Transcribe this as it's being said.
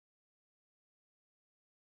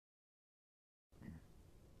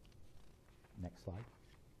Next slide.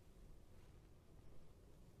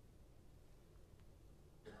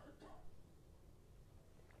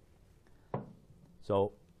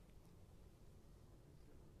 So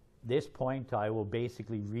this point, I will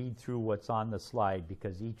basically read through what's on the slide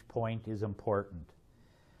because each point is important.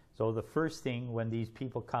 So the first thing, when these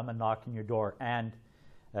people come and knock on your door, and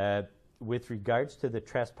with regards to the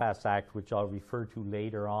Trespass Act, which I'll refer to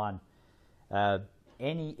later on,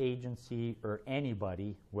 any agency or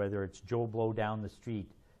anybody, whether it's Joe Blow down the street,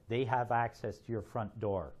 they have access to your front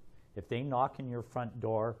door. If they knock on your front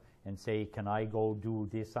door and say, can I go do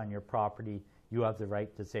this on your property, you have the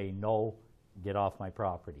right to say, no, get off my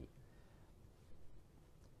property.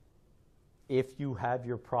 If you have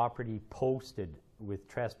your property posted with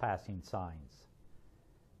trespassing signs,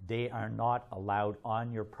 they are not allowed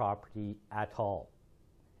on your property at all,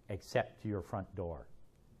 except to your front door.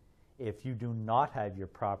 If you do not have your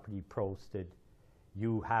property posted,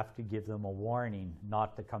 you have to give them a warning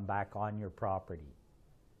not to come back on your property.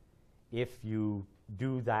 If you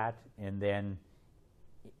do that and then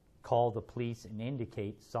call the police and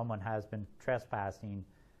indicate someone has been trespassing,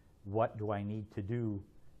 what do I need to do?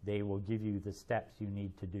 They will give you the steps you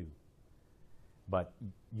need to do. But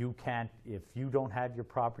you can't, if you don't have your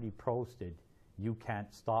property posted, you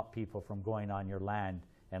can't stop people from going on your land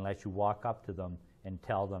unless you walk up to them and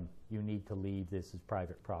tell them you need to leave, this is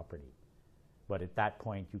private property. But at that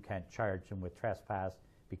point you can't charge them with trespass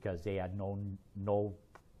because they had no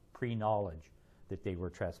pre-knowledge that they were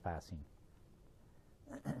trespassing.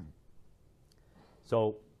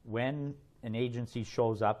 So when an agency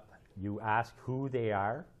shows up, you ask who they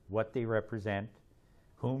are, what they represent,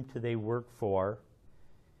 whom do they work for.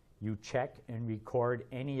 You check and record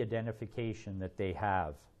any identification that they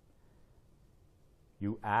have.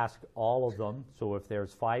 You ask all of them, so if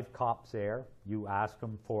there's 5 cops there, you ask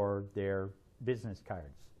them for their business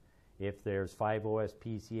cards. If there's 5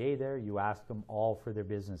 OSPCA there, you ask them all for their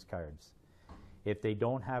business cards. If they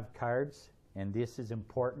don't have cards, and this is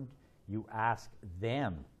important, you ask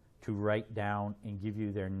them to write down and give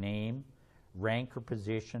you their name, rank or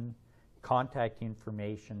position, contact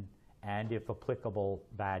information, and if applicable,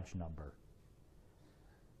 badge number.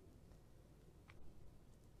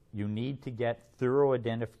 You need to get thorough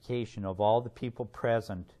identification of all the people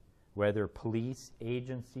present, whether police,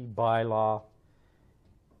 agency, bylaw,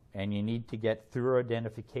 and you need to get thorough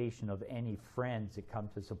identification of any friends that come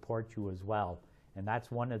to support you as well. And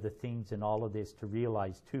that's one of the things in all of this to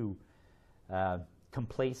realize too.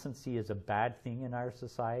 Complacency is a bad thing in our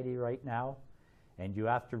society right now, and you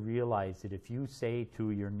have to realize that if you say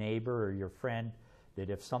to your neighbor or your friend that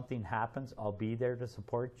if something happens, I'll be there to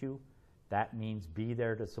support you, that means be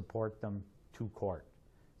there to support them to court.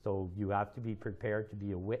 So you have to be prepared to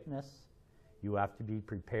be a witness. You have to be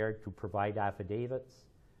prepared to provide affidavits.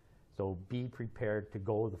 So be prepared to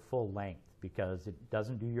go the full length, because it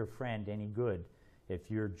doesn't do your friend any good if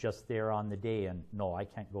you're just there on the day and, no, I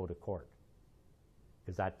can't go to court,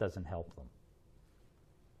 because that doesn't help them.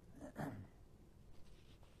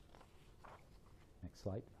 Next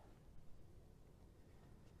slide.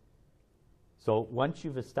 So once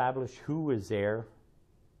you've established who is there,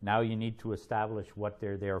 now you need to establish what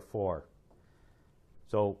they're there for.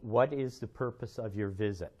 So what is the purpose of your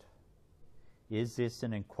visit? Is this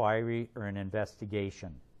an inquiry or an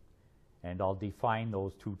investigation? And I'll define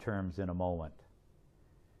those two terms in a moment.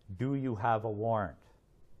 Do you have a warrant?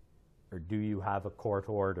 Or do you have a court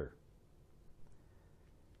order?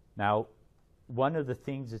 Now, one of the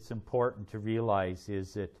things that's important to realize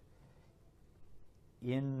is that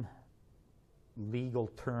in legal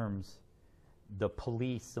terms, the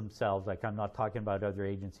police themselves, like I'm not talking about other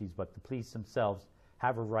agencies, but the police themselves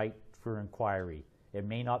have a right for inquiry. It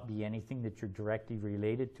may not be anything that you're directly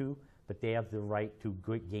related to, but they have the right to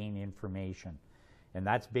gain information. And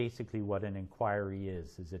that's basically what an inquiry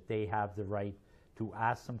is that they have the right to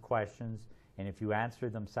ask some questions, and if you answer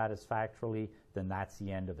them satisfactorily, then that's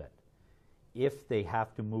the end of it. If they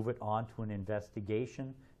have to move it on to an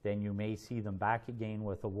investigation, then you may see them back again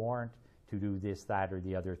with a warrant to do this, that, or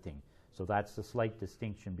the other thing. So that's the slight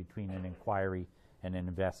distinction between an inquiry and an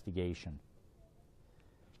investigation.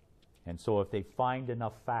 And so if they find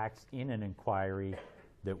enough facts in an inquiry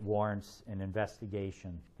that warrants an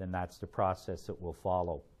investigation, then that's the process that will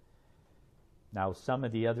follow. Now, some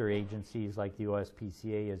of the other agencies, like the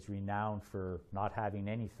OSPCA, is renowned for not having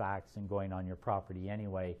any facts and going on your property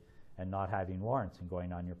anyway, and not having warrants and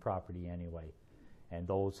going on your property anyway. And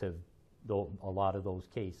those have, a lot of those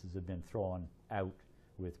cases have been thrown out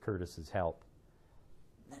with Curtis's help.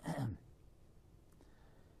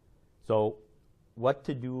 So, what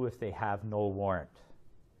to do if they have no warrant?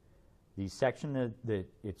 The section that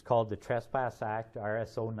it's called the Trespass Act,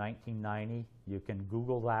 RSO 1990. You can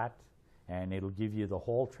Google that, and it'll give you the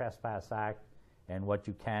whole Trespass Act and what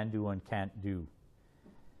you can do and can't do.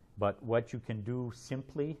 But what you can do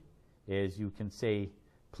simply is you can say,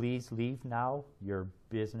 please leave now, your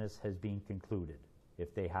business has been concluded,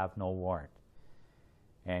 if they have no warrant.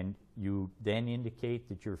 And you then indicate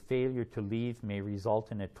that your failure to leave may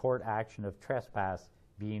result in a tort action of trespass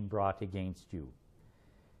being brought against you.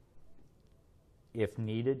 If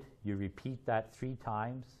needed, you repeat that 3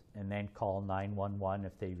 times and then call 911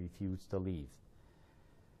 if they refuse to leave.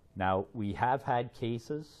 Now, we have had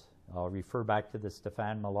cases, I'll refer back to the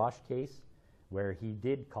Stefan Malosh case, where he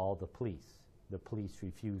did call the police. The police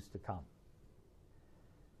refused to come.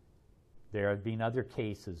 There have been other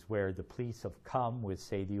cases where the police have come with,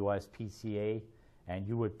 say, the OSPCA, and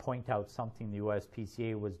you would point out something the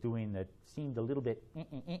OSPCA was doing that seemed a little bit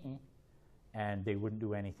and they wouldn't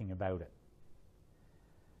do anything about it.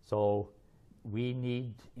 So we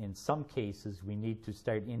need, in some cases, we need to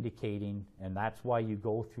start indicating, and that's why you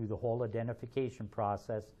go through the whole identification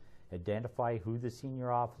process, identify who the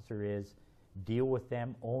senior officer is, deal with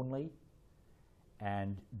them only,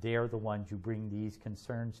 and they're the ones you bring these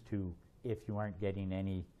concerns to if you aren't getting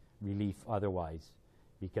any relief otherwise,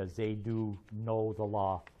 because they do know the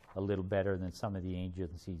law a little better than some of the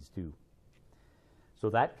agencies do. So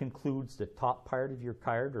that concludes the top part of your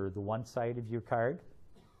card, or the one side of your card.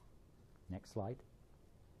 Next slide.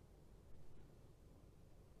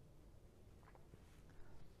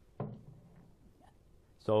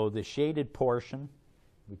 So the shaded portion,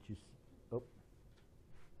 which is,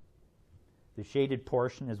 the shaded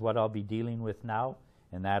portion is what I'll be dealing with now,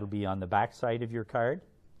 and that'll be on the back side of your card.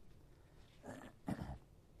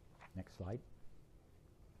 Next slide.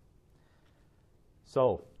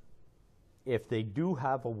 So, if they do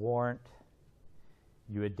have a warrant,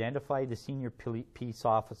 you identify the senior peace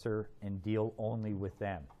officer and deal only with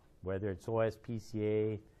them, whether it's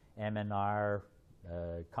OSPCA, MNR,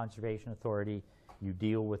 Conservation Authority, you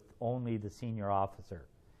deal with only the senior officer.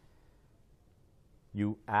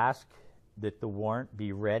 You ask that the warrant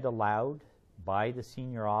be read aloud by the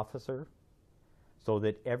senior officer so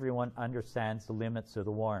that everyone understands the limits of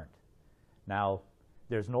the warrant. Now,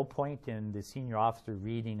 there's no point in the senior officer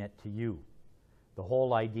reading it to you. The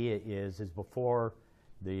whole idea is before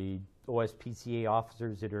the OSPCA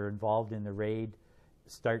officers that are involved in the raid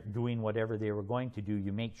start doing whatever they were going to do,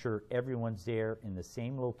 you make sure everyone's there in the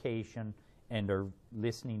same location and are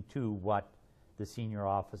listening to what the senior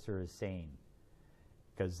officer is saying.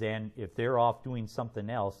 Because then if they're off doing something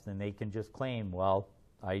else, then they can just claim, well,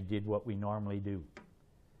 I did what we normally do.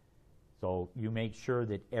 So you make sure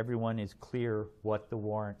that everyone is clear what the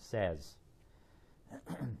warrant says.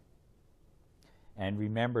 And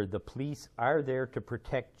remember, the police are there to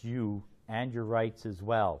protect you and your rights as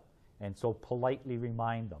well. And so politely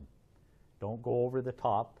remind them. Don't go over the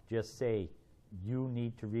top. Just say, you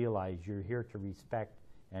need to realize you're here to respect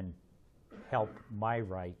and help my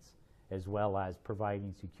rights, as well as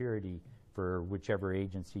providing security for whichever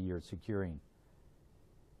agency you're securing.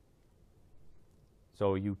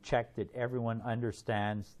 So you check that everyone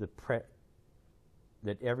understands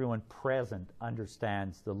that everyone present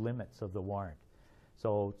understands the limits of the warrant.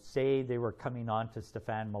 So say they were coming onto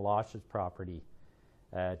Stefan Malosh's property.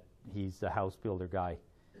 He's the house builder guy.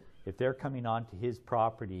 If they're coming onto his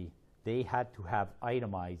property, they had to have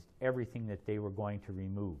itemized everything that they were going to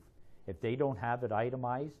remove. If they don't have it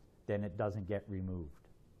itemized, then it doesn't get removed.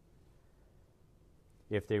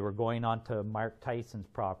 If they were going onto Mark Tyson's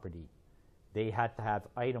property, they had to have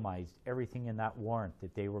itemized everything in that warrant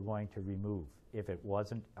that they were going to remove. If it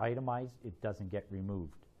wasn't itemized, it doesn't get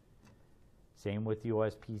removed. Same with the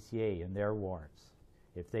OSPCA and their warrants.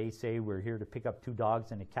 If they say we're here to pick up 2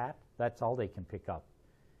 dogs and a cat, that's all they can pick up.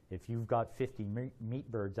 If you've got 50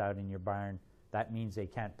 meat birds out in your barn, that means they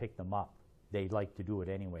can't pick them up. They'd like to do it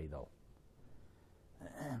anyway, though.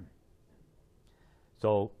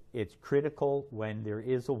 So it's critical when there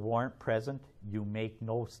is a warrant present, you make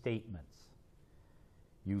no statements.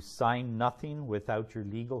 You sign nothing without your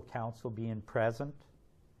legal counsel being present.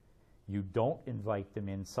 You don't invite them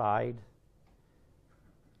inside.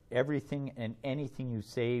 Everything and anything you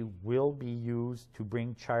say will be used to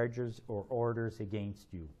bring charges or orders against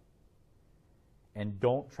you. And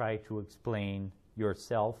don't try to explain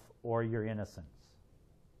yourself or your innocence.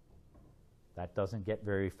 That doesn't get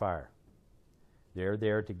very far. They're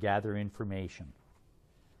there to gather information.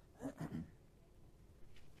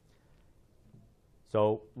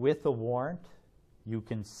 So with a warrant, you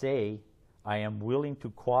can say, I am willing to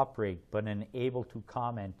cooperate but unable to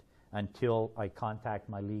comment until I contact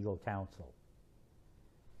my legal counsel.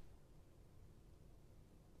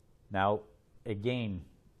 Now, again,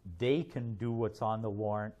 they can do what's on the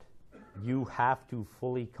warrant. You have to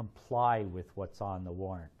fully comply with what's on the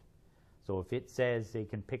warrant. So if it says they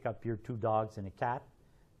can pick up your 2 dogs and a cat,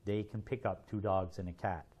 they can pick up 2 dogs and a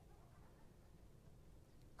cat.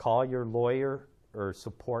 Call your lawyer or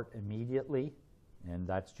support immediately, and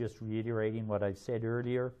that's just reiterating what I've said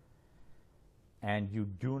earlier. And you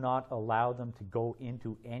do not allow them to go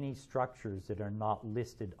into any structures that are not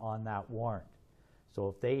listed on that warrant. So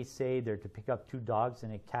if they say they're to pick up 2 dogs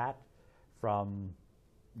and a cat from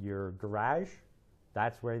your garage,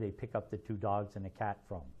 that's where they pick up the 2 dogs and a cat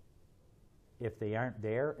from. If they aren't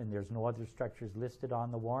there and there's no other structures listed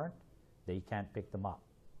on the warrant, they can't pick them up.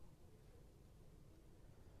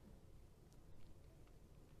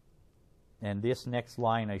 And this next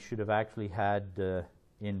line I should have actually had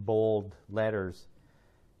in bold letters.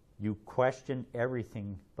 You question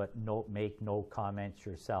everything but make no comments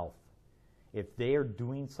yourself. If they are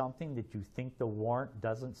doing something that you think the warrant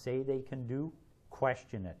doesn't say they can do,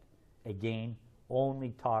 question it. Again,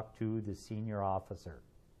 only talk to the senior officer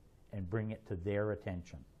and bring it to their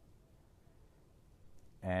attention.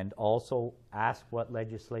 And also ask what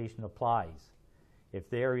legislation applies. If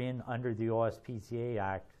they're in under the OSPCA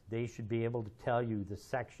Act, they should be able to tell you the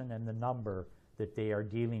section and the number that they are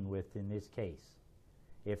dealing with in this case.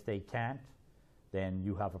 If they can't, then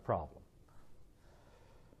you have a problem.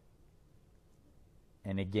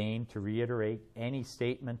 And again, to reiterate, any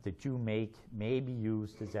statement that you make may be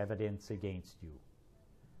used as evidence against you.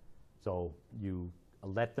 So you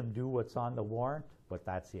let them do what's on the warrant, but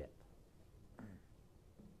that's it.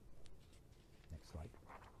 Next slide.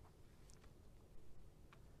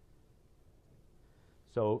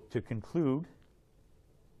 So to conclude,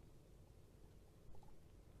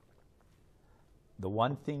 the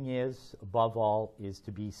one thing is, above all, is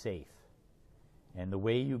to be safe. And the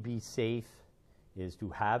way you be safe is to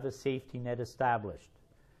have a safety net established.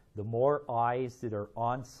 The more eyes that are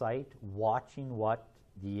on site watching what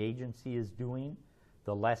the agency is doing,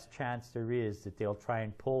 the less chance there is that they'll try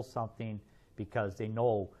and pull something because they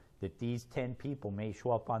know that these 10 people may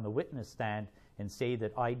show up on the witness stand and say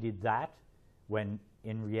that I did that, when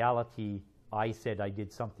in reality I said I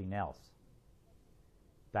did something else.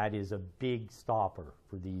 That is a big stopper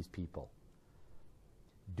for these people.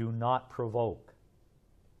 Do not provoke.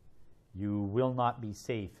 You will not be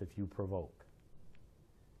safe if you provoke.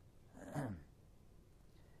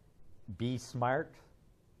 Be smart.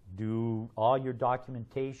 Do all your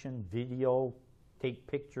documentation, video, take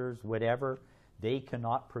pictures, whatever. They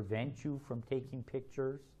cannot prevent you from taking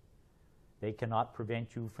pictures. They cannot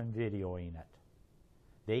prevent you from videoing it.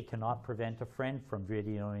 They cannot prevent a friend from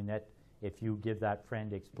videoing it if you give that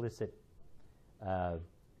friend explicit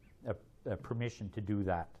permission to do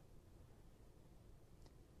that.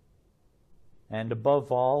 And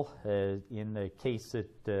above all, in the case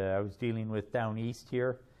that I was dealing with down east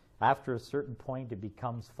here, after a certain point it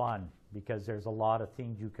becomes fun because there's a lot of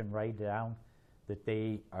things you can write down that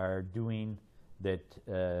they are doing that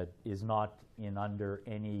is not in under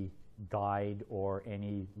any guide or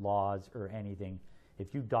any laws or anything.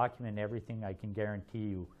 If you document everything, I can guarantee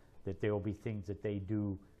you that there will be things that they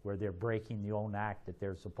do where they're breaking the own act that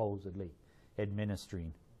they're supposedly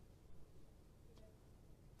administering.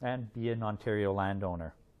 And be an Ontario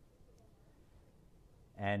landowner.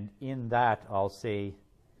 And in that, I'll say,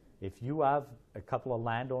 if you have a couple of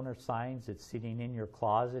landowner signs that's sitting in your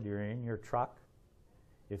closet or in your truck,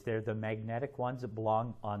 if they're the magnetic ones that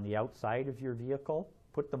belong on the outside of your vehicle,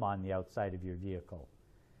 put them on the outside of your vehicle.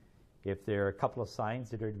 If there are a couple of signs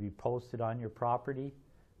that are to be posted on your property,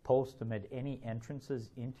 post them at any entrances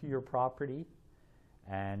into your property.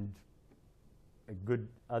 And a good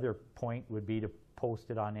other point would be to post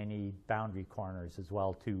it on any boundary corners as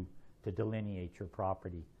well too, to delineate your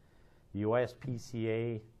property. The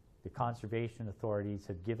OSPCA, the conservation authorities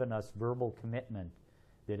have given us verbal commitment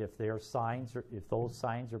that if those signs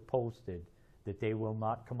are posted, that they will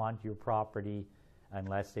not come onto your property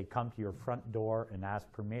unless they come to your front door and ask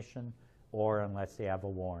permission, or unless they have a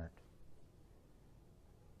warrant.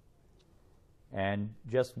 And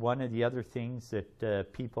just one of the other things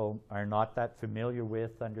that people are not that familiar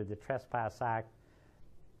with under the Trespass Act,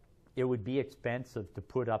 it would be expensive to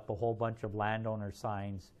put up a whole bunch of landowner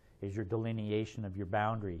signs as your delineation of your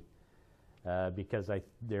boundary, because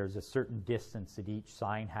there's a certain distance that each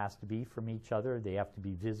sign has to be from each other. They have to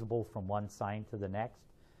be visible from one sign to the next.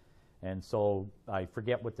 And so I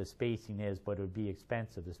forget what the spacing is, but it would be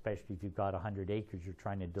expensive, especially if you've got 100 acres you're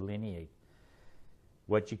trying to delineate.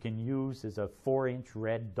 What you can use is a 4-inch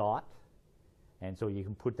red dot, and so you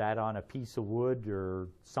can put that on a piece of wood or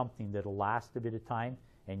something that'll last a bit of time,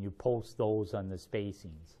 and you post those on the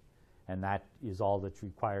spacings. and that is all that's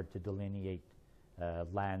required to delineate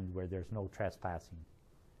land where there's no trespassing.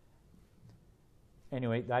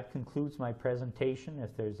 Anyway, that concludes my presentation.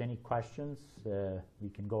 If there's any questions, we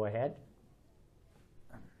can go ahead.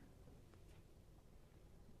 You're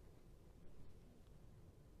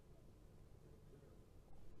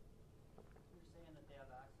saying that they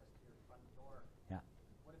have access to your front door. Yeah.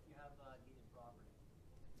 What if you have gated property?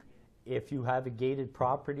 If you have a gated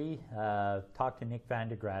property, talk to Nick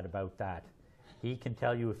Vandegrad about that. He can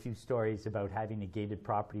tell you a few stories about having a gated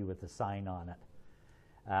property with a sign on it.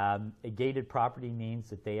 A gated property means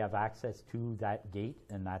that they have access to that gate,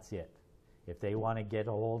 and that's it. If they want to get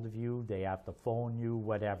a hold of you, they have to phone you,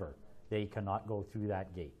 whatever. They cannot go through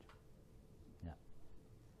that gate. Yeah.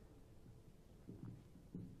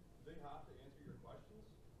 Do they have to answer your questions?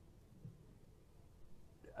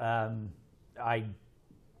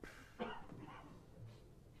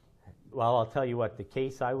 Well, I'll tell you what, the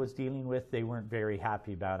case I was dealing with, they weren't very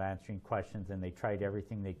happy about answering questions, and they tried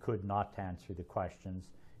everything they could not to answer the questions.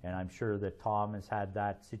 And I'm sure that Tom has had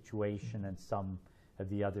that situation, and some of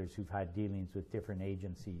the others who've had dealings with different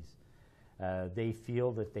agencies. They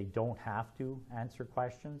feel that they don't have to answer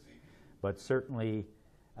questions, but certainly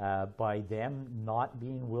by them not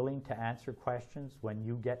being willing to answer questions when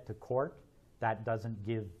you get to court, that doesn't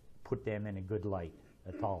put them in a good light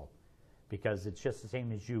at all, because it's just the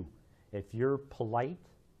same as you. If you're polite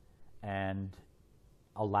and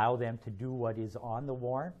allow them to do what is on the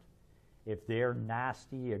warrant, if they're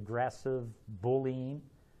nasty, aggressive, bullying,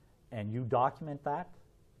 and you document that,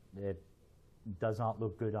 it does not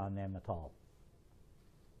look good on them at all.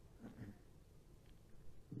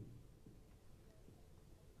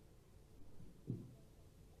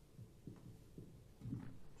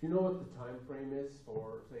 Do you know what the time frame is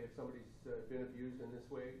for, say, if somebody's been abused in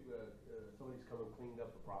this way, somebody's come and cleaned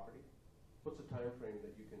up the property? What's the time frame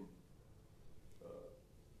that you can?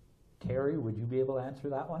 Terry, would you be able to answer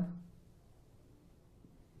that one?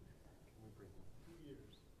 2 years.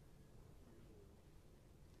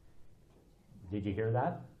 Did you hear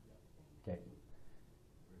that? Okay.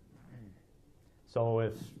 So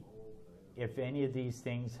if any of these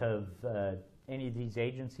things have, any of these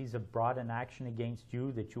agencies have brought an action against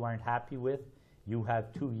you that you aren't happy with, you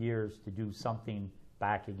have 2 years to do something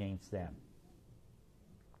back against them.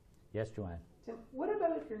 Yes, Joanne? Tim, what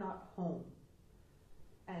about if you're not home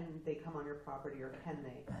and they come on your property, or can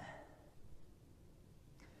they?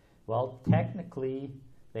 Well, technically,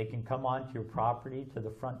 they can come onto your property to the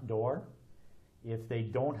front door. If they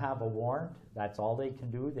don't have a warrant, that's all they can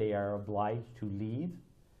do. They are obliged to leave.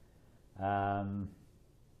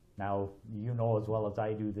 Now, you know as well as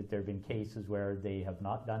I do that there have been cases where they have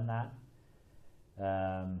not done that.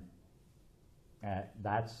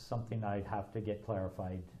 That's something I'd have to get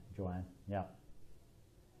clarified, Joanne. Yeah.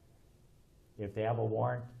 If they have a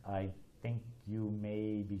warrant, I think you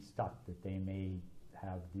may be stuck, that they may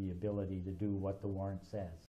have the ability to do what the warrant says.